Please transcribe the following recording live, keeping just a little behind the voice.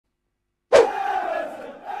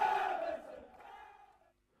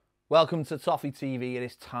Welcome to Toffee TV. It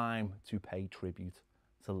is time to pay tribute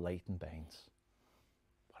to Leighton Baines.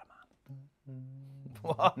 What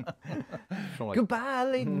a man. What? Goodbye,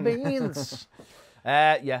 Leighton Baines.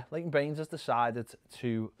 Yeah, Leighton Baines has decided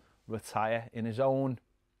to retire in his own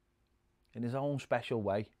special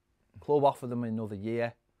way. Club offered him another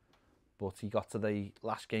year, but he got to the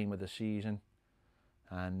last game of the season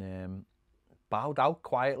and bowed out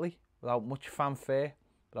quietly, without much fanfare,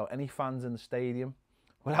 without any fans in the stadium,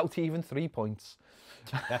 without even 3 points.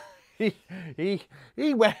 he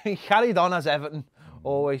carried on as Everton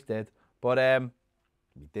always did, but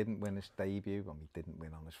we didn't win his debut and we didn't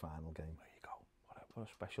win on his final game. There you go.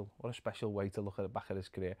 What a special way to look at the back of his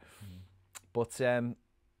career. But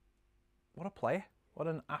what a player! What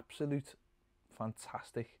an absolute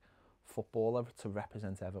fantastic footballer to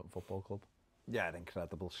represent Everton Football Club. Yeah, an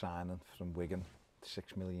incredible signing from Wigan,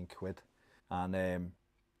 £6 million, and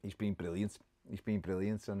he's been brilliant. He's been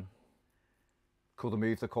brilliant and could have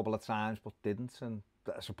moved a couple of times but didn't. And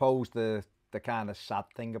I suppose the kind of sad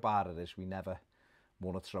thing about it is we never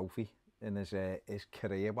won a trophy in his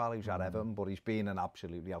career while he was at Everton, but he's been an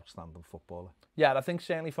absolutely outstanding footballer. Yeah, I think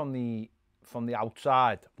certainly from the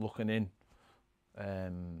outside looking in,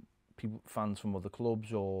 fans from other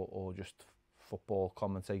clubs or just football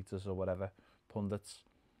commentators or whatever, pundits,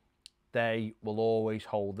 they will always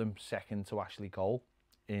hold him second to Ashley Cole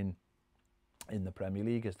in the Premier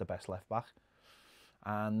League as the best left back.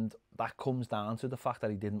 And that comes down to the fact that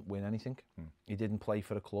he didn't win anything. He didn't play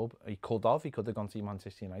for a club. He could have gone to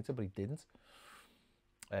Manchester United, but he didn't.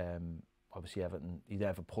 Obviously Everton, he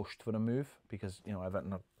never pushed for a move because, you know,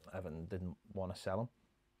 Everton didn't want to sell him.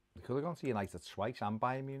 He could have gone to United twice and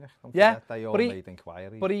Bayern Munich. Yeah, they all made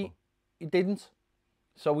inquiries. But he didn't.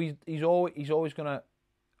 So he's always going to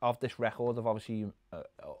have this record of obviously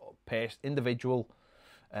individual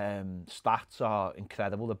stats are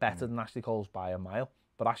incredible. They're better than Ashley Cole's by a mile.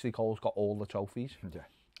 But Ashley Cole's got all the trophies. Yeah.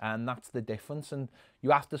 And that's the difference. And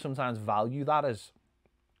you have to sometimes value that as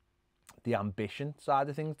the ambition side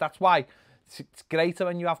of things. That's why it's greater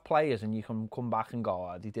when you have players and you can come back and go,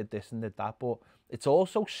 oh, he did this and did that. But it's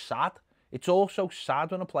also sad. It's also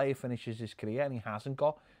sad when a player finishes his career and he hasn't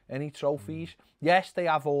got any trophies. Yes, they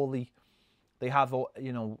have you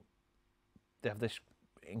know, they have this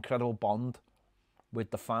incredible bond with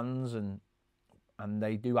the fans and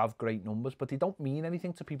they do have great numbers, but they don't mean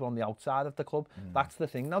anything to people on the outside of the club. That's the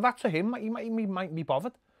thing. Now, that's for him. He might be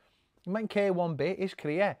bothered. He mightn't care one bit. His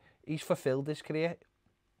career, he's fulfilled his career.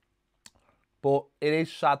 But it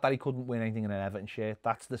is sad that he couldn't win anything in an Everton shirt.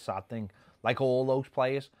 That's the sad thing. Like all those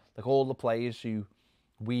players, like all the players who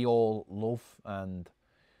we all love. And,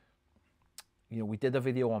 you know, we did a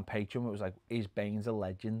video on Patreon. It was like, is Baines a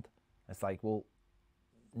legend? It's like, well,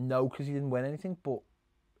 no, because he didn't win anything. But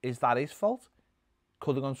is that his fault?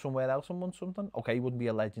 Could have gone somewhere else and won something. Okay, he wouldn't be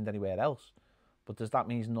a legend anywhere else. But does that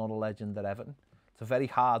mean he's not a legend at Everton? It's very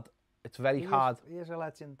hard. He is a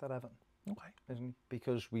legend at Everton. Okay. Isn't he?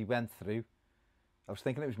 Because we went through, I was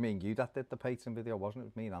thinking it was me and you that did the Patreon video, wasn't it?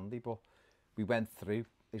 It was me and Andy, but we went through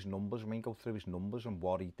his numbers. Go through his numbers and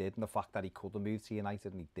what he did and the fact that he could have moved to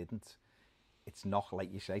United and he didn't. It's not,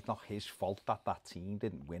 like you say, it's not his fault that that team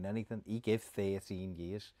didn't win anything. He gave 13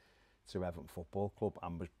 years to Everton Football Club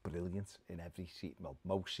and was brilliant in every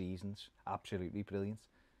most seasons. Absolutely brilliant.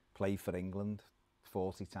 Played for England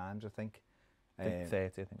 40 times, I think. 30, I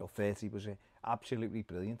think. Or 30 was it. Absolutely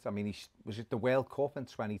brilliant. I mean, was it the World Cup in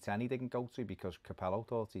 2010 he didn't go to because Capello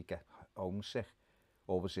thought he'd get homesick?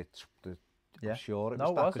 Or was it I'm sure it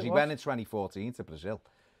was that, because he went in 2014 to Brazil.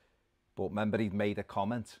 But remember, he'd made a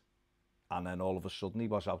comment and then all of a sudden he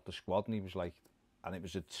was out the squad and he was like, and it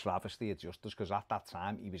was a travesty of justice because at that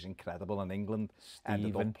time he was incredible and England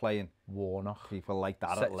ended up playing Warnock. People like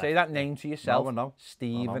that. Say that name to yourself. No.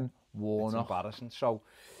 Stephen Warnock. It's embarrassing. So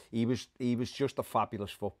he was just a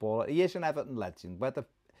fabulous footballer. He is an Everton legend. Whether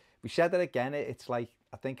we said it again, it's like,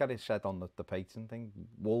 I think I said on the Payton thing,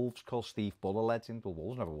 Wolves call Steve Bull a legend. Well,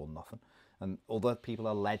 Wolves never won nothing. And other people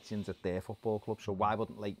are legends at their football club. So why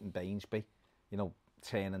wouldn't Leighton Baines be, you know,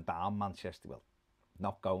 turning down Manchester? Well,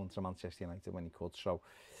 not going to Manchester United when he could. So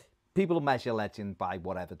people measure legend by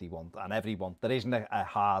whatever they want, and everyone. There isn't a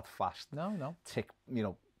hard, fast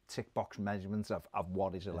tick box measurements of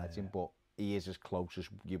what is a legend, but he is as close as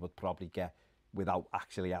you would probably get without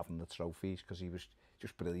actually having the trophies, because he was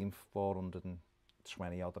just brilliant.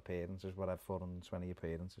 420 odd appearances, whatever, 420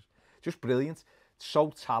 appearances. Just brilliant. So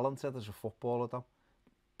talented as a footballer, though.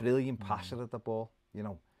 Brilliant passer at the ball, you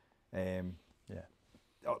know.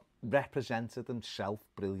 Represented himself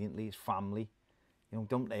brilliantly, his family. You know,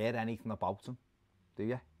 don't hear anything about him, do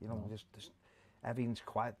you? You know, just everything's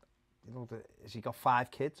quite you know, has he got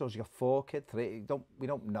 5 kids or has he got 4 kids? 3? We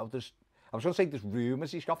don't know. I was going to say there's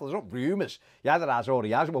rumours he's got. There's not rumours. He either has or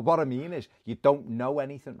he hasn't. But what I mean is, you don't know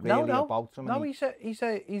anything really about him. No, he's a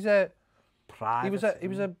private. He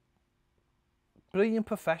was a brilliant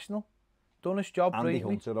professional. Done his job brilliantly. Andy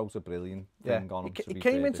Hunter wrote a brilliant thing on him. He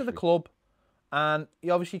came into the club, and he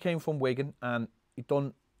obviously came from Wigan, and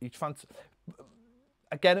again,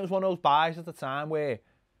 it was one of those buys at the time where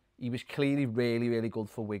he was clearly really, really good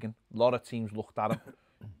for Wigan. A lot of teams looked at him.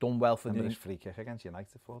 Done well for his free kick against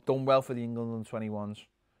United. Done well for the England 21s,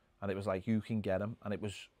 and it was like, you can get him, and it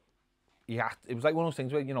was like one of those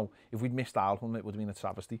things where, you know, if we'd missed out on him, it would have been a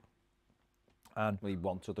travesty. And we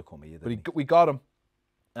wanted to come here, but we got him,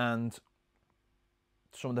 and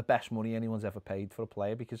some of the best money anyone's ever paid for a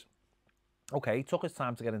player, because okay, he took his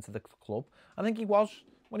time to get into the club. I think he was,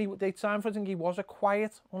 when they signed for it, I think he was a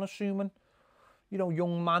quiet, unassuming, you know,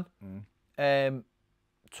 young man.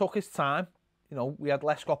 Took his time. You know, we had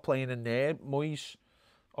Lescott playing in there. Moyes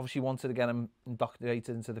obviously wanted to get him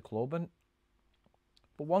indoctrinated into the club,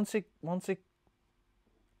 but once he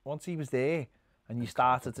was there and you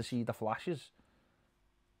started to see the flashes,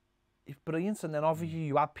 it's brilliant. And then obviously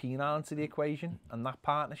you add Pienaar into the equation and that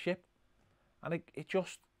partnership, and it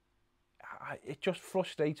just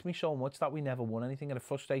frustrates me so much that we never won anything, and it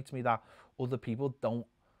frustrates me that other people don't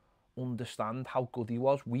understand how good he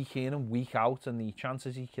was week in and week out, and the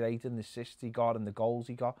chances he created and the assists he got and the goals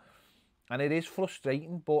he got. And it is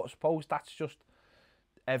frustrating, but I suppose that's just,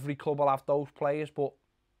 every club will have those players. But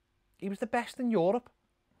he was the best in Europe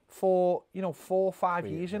for, you know, 4 or 5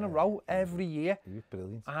 years in a row, every year. He was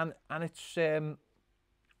brilliant. And it's and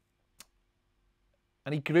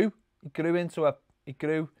he grew the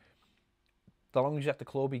longer he was at the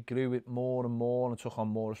club, he grew it more and more and took on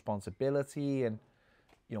more responsibility, and,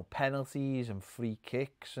 you know, penalties and free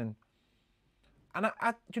kicks, and do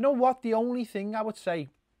you know what? The only thing I would say,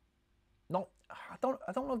 I don't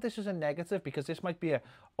know if this is a negative, because this might be a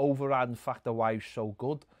overriding factor why he's so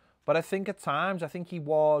good, but I think at times, I think he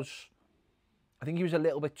was a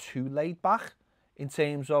little bit too laid back in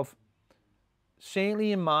terms of,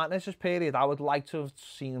 certainly in Martinez's period, I would like to have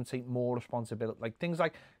seen him take more responsibility, like things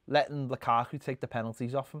like letting Lukaku take the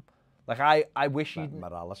penalties off him. Like, I wish he'd...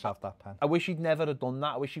 Morales have that pen. I wish he'd never have done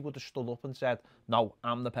that. I wish he would have stood up and said, no,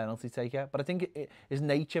 I'm the penalty taker. But I think his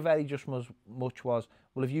nature very just much was,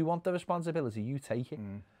 well, if you want the responsibility, you take it.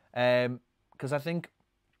 Because I think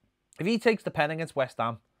if he takes the pen against West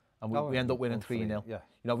Ham and we end up winning 3-0, you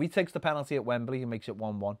know, if he takes the penalty at Wembley and makes it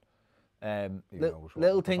 1-1,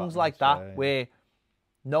 little things like that where,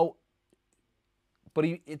 no... But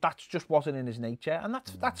that just wasn't in his nature, and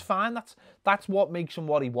that's fine. That's what makes him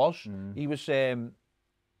what he was. He was, you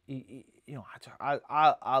know,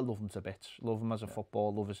 I love him to bits. Love him as a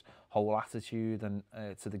footballer. Love his whole attitude and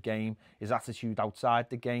to the game. His attitude outside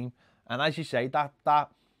the game, and as you say, that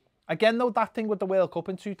again though, that thing with the World Cup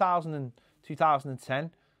in 2000 and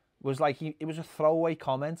 2010 was like it was a throwaway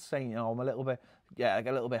comment saying, you know, I'm a little bit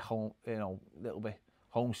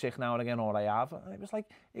homesick now and again, or I have. And it was like,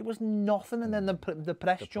 it was nothing. And then the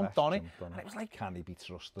press jumped on it. And it was like, can he be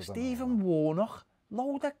trusted? Stephen Warnock,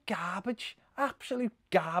 load of garbage, absolute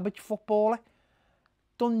garbage footballer.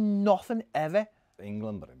 Done nothing ever.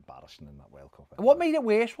 England were embarrassing in that World Cup. What made it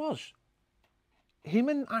worse was, him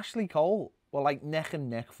and Ashley Cole were like neck and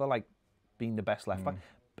neck for like being the best left back.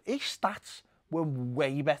 His stats were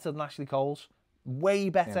way better than Ashley Cole's. Way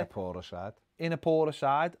better. In a poorer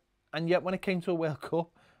side. And yet, when it came to a World Cup,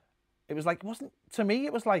 it was like, to me,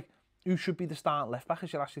 it was like, who should be the starting left back?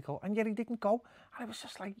 Should Ashley Cole? And yet he didn't go. And it was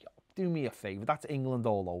just like, do me a favour. That's England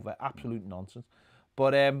all over. Absolute nonsense.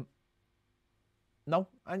 But, no.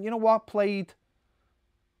 And you know what? Played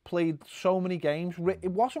so many games.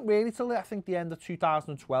 It wasn't really till, I think, the end of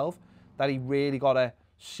 2012 that he really got a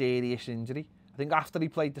serious injury. I think after he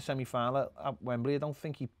played the semi-final at Wembley, I don't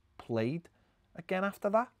think he played again after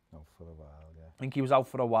that. No, for a while. I think he was out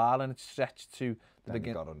for a while, and it stretched to the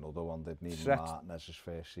beginning. He got another one, didn't he? Martinez's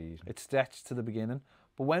first season. It stretched to the beginning.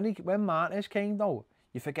 But when Martinez came, though,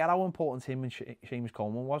 you forget how important him and Seamus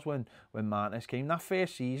Coleman was when Martinez came. That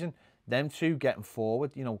first season, them two getting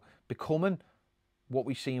forward, you know, becoming what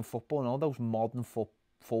we see in football, and all those modern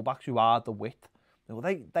fullbacks who are the width. You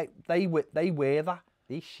know, they were that.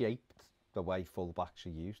 He shaped the way fullbacks are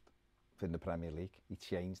used in the Premier League. He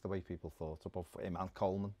changed the way people thought about him and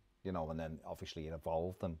Coleman. You know, and then obviously it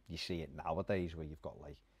evolved, and you see it nowadays where you've got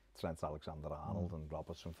like Trent Alexander-Arnold and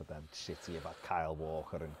Robertson for them. City have had Kyle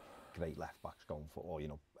Walker and great left backs going for, or, you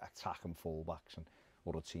know, attacking full backs, and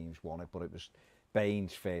other teams won it. But it was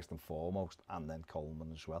Baines first and foremost, and then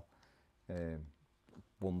Coleman as well.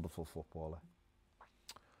 Wonderful footballer.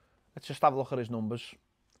 Let's just have a look at his numbers.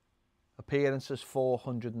 Appearances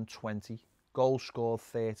 420, goals scored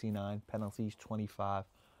 39, penalties 25,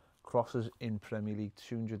 crosses in Premier League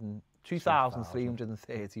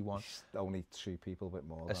 2,331. Only 2 people a bit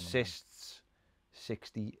more. Assists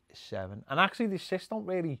 67. And actually the assists don't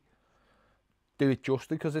really do it justice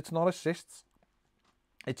because it's not assists.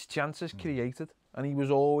 It's chances created. And he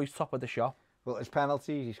was always top of the shop. Well, his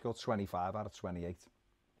penalties, he scored 25 out of 28.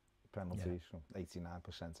 Penalties,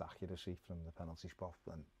 89% accuracy from the penalty spot,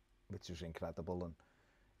 which was incredible.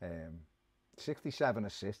 And 67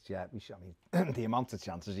 assists, yeah. I mean, the amount of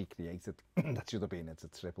chances he created, that should have been into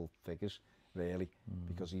triple figures, really,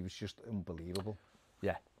 because he was just unbelievable.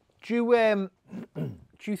 Yeah. Do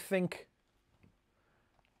you think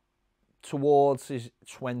towards his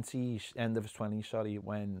 20s, end of his 20s, sorry,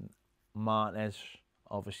 when Martinez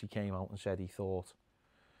obviously came out and said he thought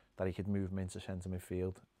that he could move him into centre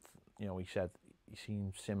midfield, you know, he said he's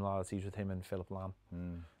seen similarities with him and Philip Lam.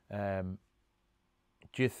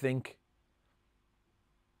 Do you think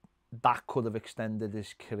that could have extended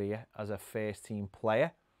his career as a first team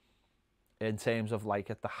player in terms of like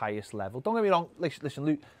at the highest level? Don't get me wrong,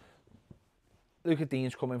 listen, Luca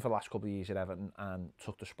Dean's come in for the last couple of years at Everton and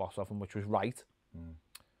took the spot off him, which was right.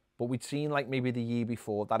 But we'd seen like maybe the year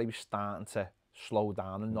before that he was starting to slow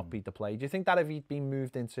down and not beat the play. Do you think that if he'd been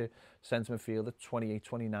moved into centre midfield at 28,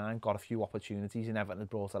 29, got a few opportunities and Everton had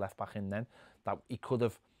brought a left back in then, that he could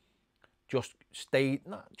have just stayed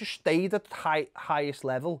at the highest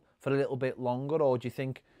level for a little bit longer? Or do you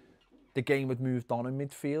think the game had moved on in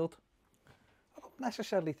midfield? I don't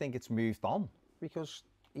necessarily think it's moved on, because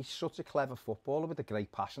he's such a clever footballer with a great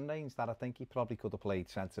passing range that I think he probably could have played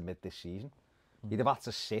centre mid this season. He'd have had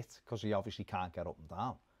to sit because he obviously can't get up and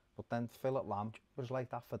down. But then Philip Lam was like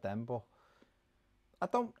that for them. But I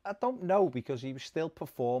don't know, because he was still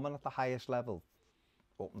performing at the highest level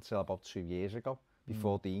up until about 2 years ago,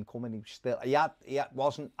 before Dean come in. He was still he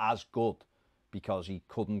wasn't as good because he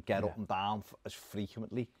couldn't get up and down as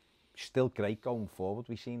frequently. Still great going forward.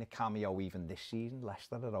 We've seen a cameo even this season.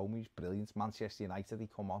 Leicester at home, he's brilliant. Manchester United, he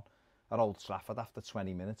come on at Old Trafford after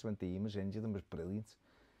 20 minutes when Dean was injured and was brilliant.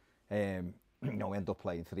 You know, ended up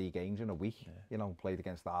playing 3 games in a week. You know, played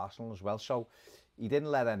against Arsenal as well. So he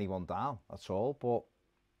didn't let anyone down at all. But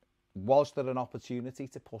was there an opportunity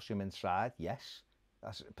to push him inside? Yes.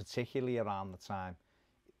 That's particularly around the time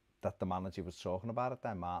that the manager was talking about it,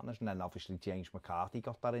 then Martinez, and then obviously James McCarthy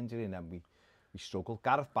got that injury, and then we struggled.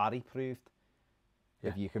 Gareth Barry proved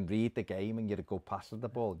if you can read the game and you're a good passer of the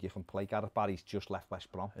ball, you can play. Gareth Barry's just left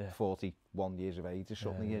West Brom, 41 years of age or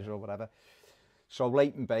something years or whatever. So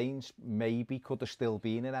Leighton Baines maybe could have still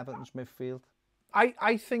been in Everton's midfield.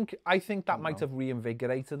 I think that might have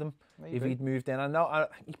reinvigorated him if he'd moved in. I know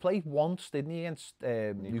he played once, didn't he, against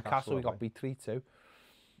Newcastle? He got beat 3-2.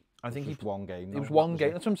 I think he was one game. It was one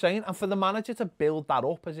game. That's what I'm saying. And for the manager to build that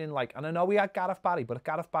up, as in like, and I know he had Gareth Barry, but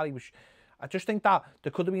Gareth Barry was. I just think that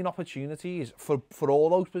there could have been opportunities for all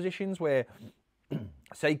those positions where,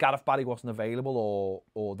 say, Gareth Barry wasn't available,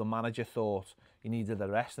 or the manager thought he needed a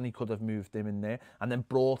rest, and he could have moved him in there and then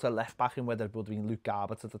brought a left back in, whether it would have been Luke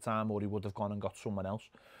Garbett at the time, or he would have gone and got someone else.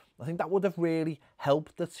 I think that would have really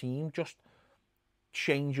helped the team just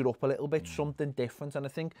change it up a little bit, something different. And I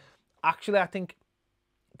think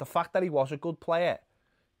the fact that he was a good player,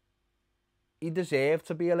 he deserved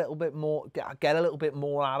to be a little bit more, get a little bit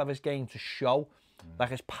more out of his game to show, like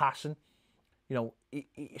his passing. You know,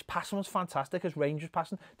 his passing was fantastic, his Rangers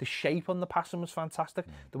passing. The shape on the passing was fantastic.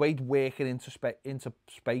 The way he'd work it into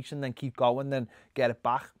space and then keep going, then get it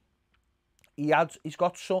back. He's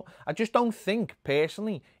got so. I just don't think,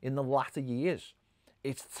 personally, in the latter years,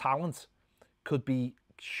 its talent could be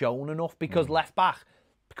shown enough, because left back,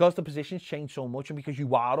 because the positions change so much and because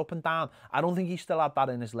you are up and down, I don't think he still had that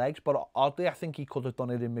in his legs. But oddly, I think he could have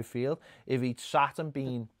done it in midfield if he'd sat and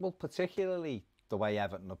been... Well, particularly the way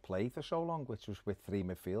Everton had played for so long, which was with 3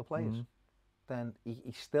 midfield players, then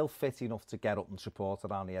he's still fit enough to get up and support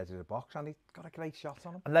around the edge of the box, and he got a great shot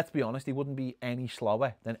on him. And let's be honest, he wouldn't be any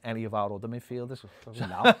slower than any of our other midfielders.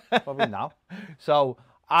 Probably now. So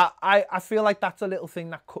I feel like that's a little thing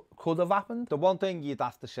that could have happened. The one thing you'd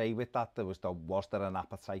have to say with that, was there an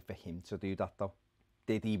appetite for him to do that, though?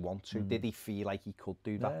 Did he want to? Did he feel like he could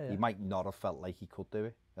do that? He might not have felt like he could do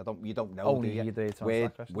it. You don't know. Only you do it.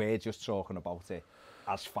 We're just talking about it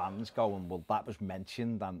as fans going, well, that was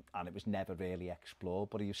mentioned and it was never really explored.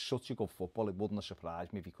 But he was such a good footballer, it wouldn't have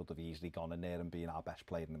surprised me if he could have easily gone in there and been our best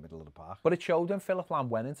player in the middle of the park. But it showed when Philip Lam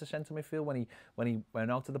went into centre midfield, when he went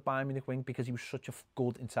out to the Bayern Munich wing, because he was such a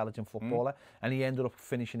good, intelligent footballer, and he ended up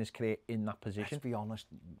finishing his career in that position. Let's be honest,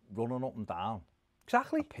 running up and down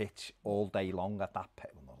exactly a pitch all day long at that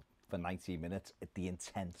for 90 minutes. The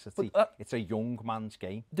intensity. It's a young man's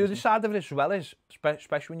game. The other side of it as well is,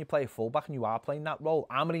 especially when you play a fullback and you are playing that role,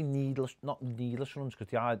 how many not needless runs,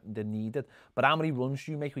 because they're needed, but how many runs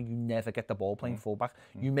do you make when you never get the ball playing fullback?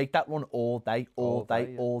 You make that run all day.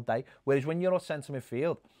 Whereas when you're on centre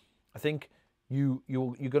midfield, I think you're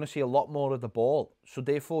going to see a lot more of the ball, so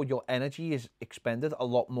therefore your energy is expended a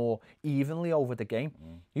lot more evenly over the game.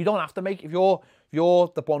 You don't have to make, if you're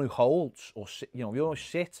the one who holds, or you don't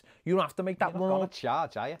sit, you don't have to make that run. You're not going to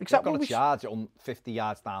charge, are you? Exactly. You're going to charge on 50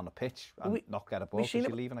 yards down the pitch and not get a ball because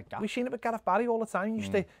you're leaving a gap. We've seen it with Gareth Barry all the time.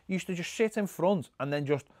 You used to just sit in front and then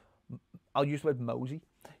just, I'll use the word mosey.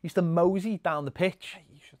 Used to mosey down the pitch.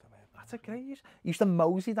 That's a great use. He used to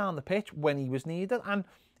mosey down the pitch when he was needed, and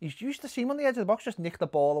he's used to see him on the edge of the box, just nick the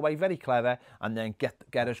ball away, very clever, and then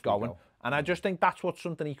get us going. And I just think that's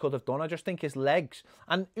something he could have done. I just think his legs,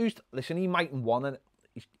 and listen, he mightn't want it.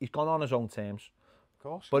 He's gone on his own terms. Of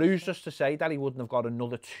course. But who's just to say that he wouldn't have got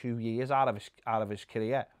another 2 years out of his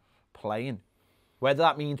career playing? Whether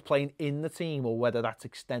that means playing in the team or whether that's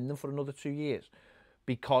extending for another 2 years,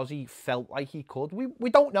 because he felt like he could. We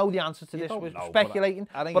don't know the answer to this. We're speculating.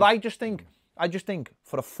 But I just think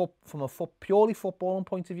from a purely footballing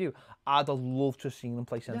point of view, I'd have loved to have seen him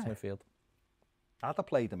play centre midfield. I'd have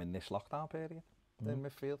played him in this lockdown period in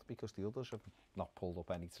midfield, because the others have not pulled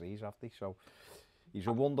up any trees, have they? So he's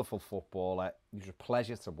a wonderful footballer. He's a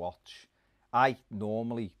pleasure to watch. I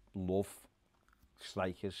normally love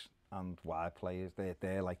strikers and wide players.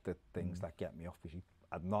 They're like the things that get me off.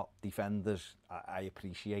 I'm not defenders. I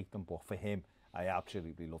appreciate them, but for him, I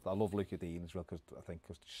absolutely love. I love Luca Dean as well, because I think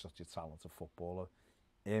he's such a talented footballer.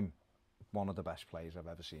 One of the best players I've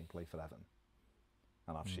ever seen play for Everton,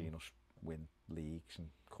 and I've seen us win leagues and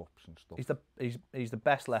cups and stuff. He's the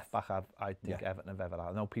best left back I think Everton have ever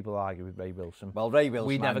had. I know people argue with Ray Wilson. Well, Ray Wilson,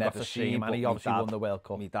 we never got to see him, and he obviously won the World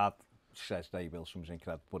Cup. My dad says Ray Wilson's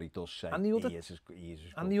incredible, but he does say he is as good.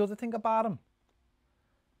 And the other thing about him,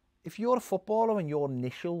 if you're a footballer and your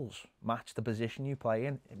initials match the position you play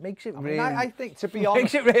in, it makes it really... I think, to be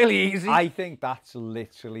honest... makes it really easy. I think that's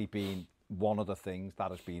literally been one of the things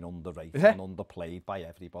that has been underrated and underplayed by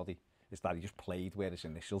everybody, is that he just played where his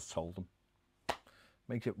initials told him.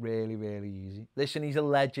 Makes it really, really easy. Listen, he's a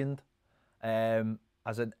legend.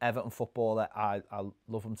 As an Everton footballer, I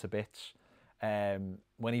love him to bits.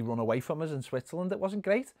 When he ran away from us in Switzerland, it wasn't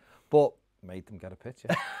great, but... Made them get a picture.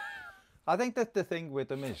 I think that the thing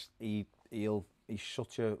with him is he's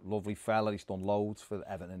such a lovely fella. He's done loads for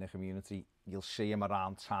Everton in the community. You'll see him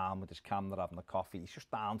around town with his camera having a coffee. He's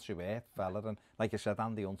just down to earth fella. And like I said,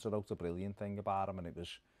 Andy Hunter wrote a brilliant thing about him, and it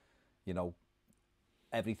was,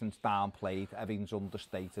 everything's downplayed, everything's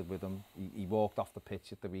understated with him. He walked off the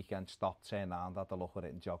pitch at the weekend, stopped, turned around, had a look at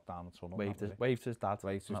it and jogged down the tunnel. Waved to his dad.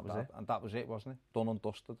 And that was it, wasn't it? Done and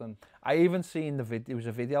dusted. And I even seen the video. It was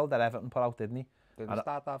a video that Everton put out, didn't he? Did his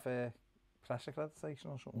dad have a press accreditation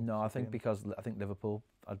or something? No, I think because Liverpool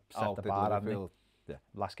had set the bar, hadn't they? Yeah.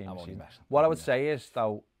 Last game of the season. What I would say is,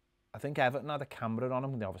 though, I think Everton had a camera on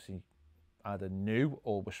him. They obviously either knew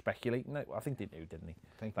or were speculating it. I think they knew, didn't they?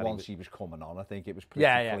 I think once he was coming on, I think it was pretty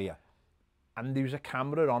clear. And there was a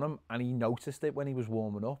camera on him, and he noticed it when he was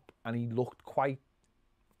warming up, and he looked quite,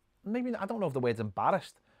 maybe, I don't know if the word's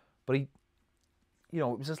embarrassed, but he, it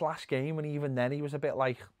was his last game, and even then he was a bit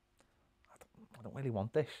like, I don't really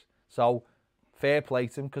want this. So, fair play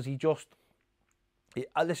to him, because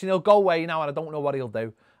listen, he'll go away now, and I don't know what he'll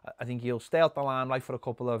do. I think he'll stay out the limelight for a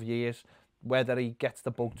couple of years. Whether he gets the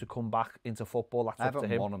bug to come back into football, that's up to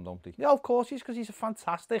him. Won him, don't he? Yeah, of course he's, because he's a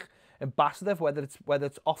fantastic ambassador, whether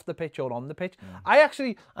it's off the pitch or on the pitch. I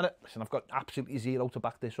actually, listen, I've got absolutely zero to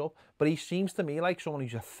back this up, but he seems to me like someone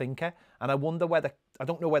who's a thinker, and I wonder I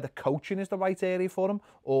don't know whether coaching is the right area for him,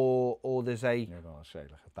 or there's a... You're going to say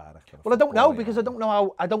like a director. Well, I don't know, because I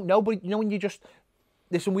don't know, but when you just...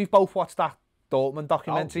 Listen, we've both watched that Dortmund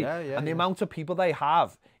documentary, and the amount of people they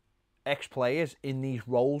have, ex-players in these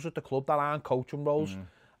roles at the club that aren't coaching roles,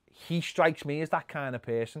 he strikes me as that kind of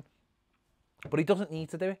person. But he doesn't need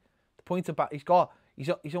to do it. The point about he's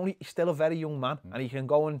still a very young man, and he can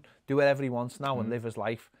go and do whatever he wants now and live his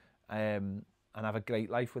life, and have a great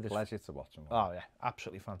life with his... Pleasure to watch him. Oh yeah,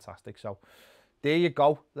 absolutely fantastic. So there you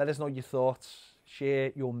go. Let us know your thoughts.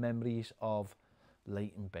 Share your memories of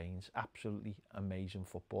Leighton Baines. Absolutely amazing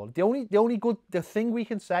footballer. The thing we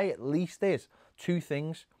can say at least is two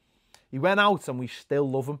things. He went out and we still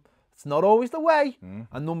love him. It's not always the way.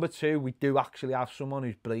 And number two, we do actually have someone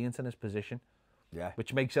who's brilliant in his position. Yeah.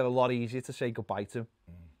 Which makes it a lot easier to say goodbye to him.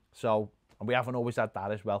 So, and we haven't always had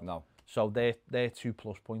that as well. No. So they're 2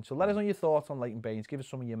 plus points. So let us know your thoughts on Leighton Baines. Give us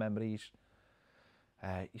some of your memories.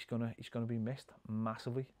 He's gonna be missed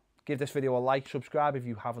massively. Give this video a like, subscribe if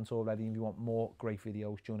you haven't already. If you want more great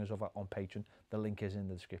videos, join us over on Patreon. The link is in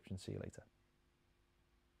the description. See you later.